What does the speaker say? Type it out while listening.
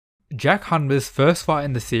Jack Hanma's first fight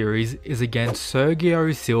in the series is against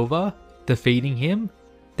Sergio Silva, defeating him,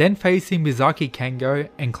 then facing Mizaki Kengo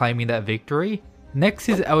and claiming that victory. Next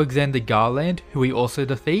is Alexander Garland, who he also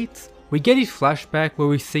defeats. We get his flashback where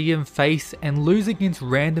we see him face and lose against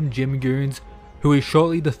random gym goons who he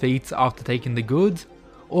shortly defeats after taking the goods.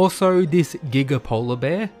 Also this Giga Polar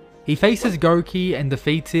Bear. He faces Goki and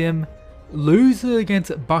defeats him, loses against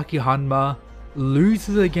Baki Hanma,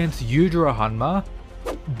 loses against Yudra Hanma,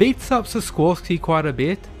 beats up Sikorsky quite a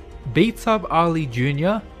bit, beats up Ali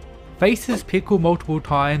Jr., faces Pickle multiple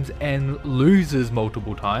times and loses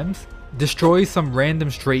multiple times, destroys some random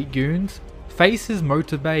street goons, faces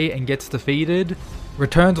Motobe and gets defeated,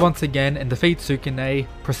 returns once again and defeats Sukune,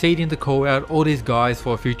 proceeding to call out all these guys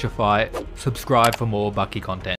for a future fight. Subscribe for more Baki content.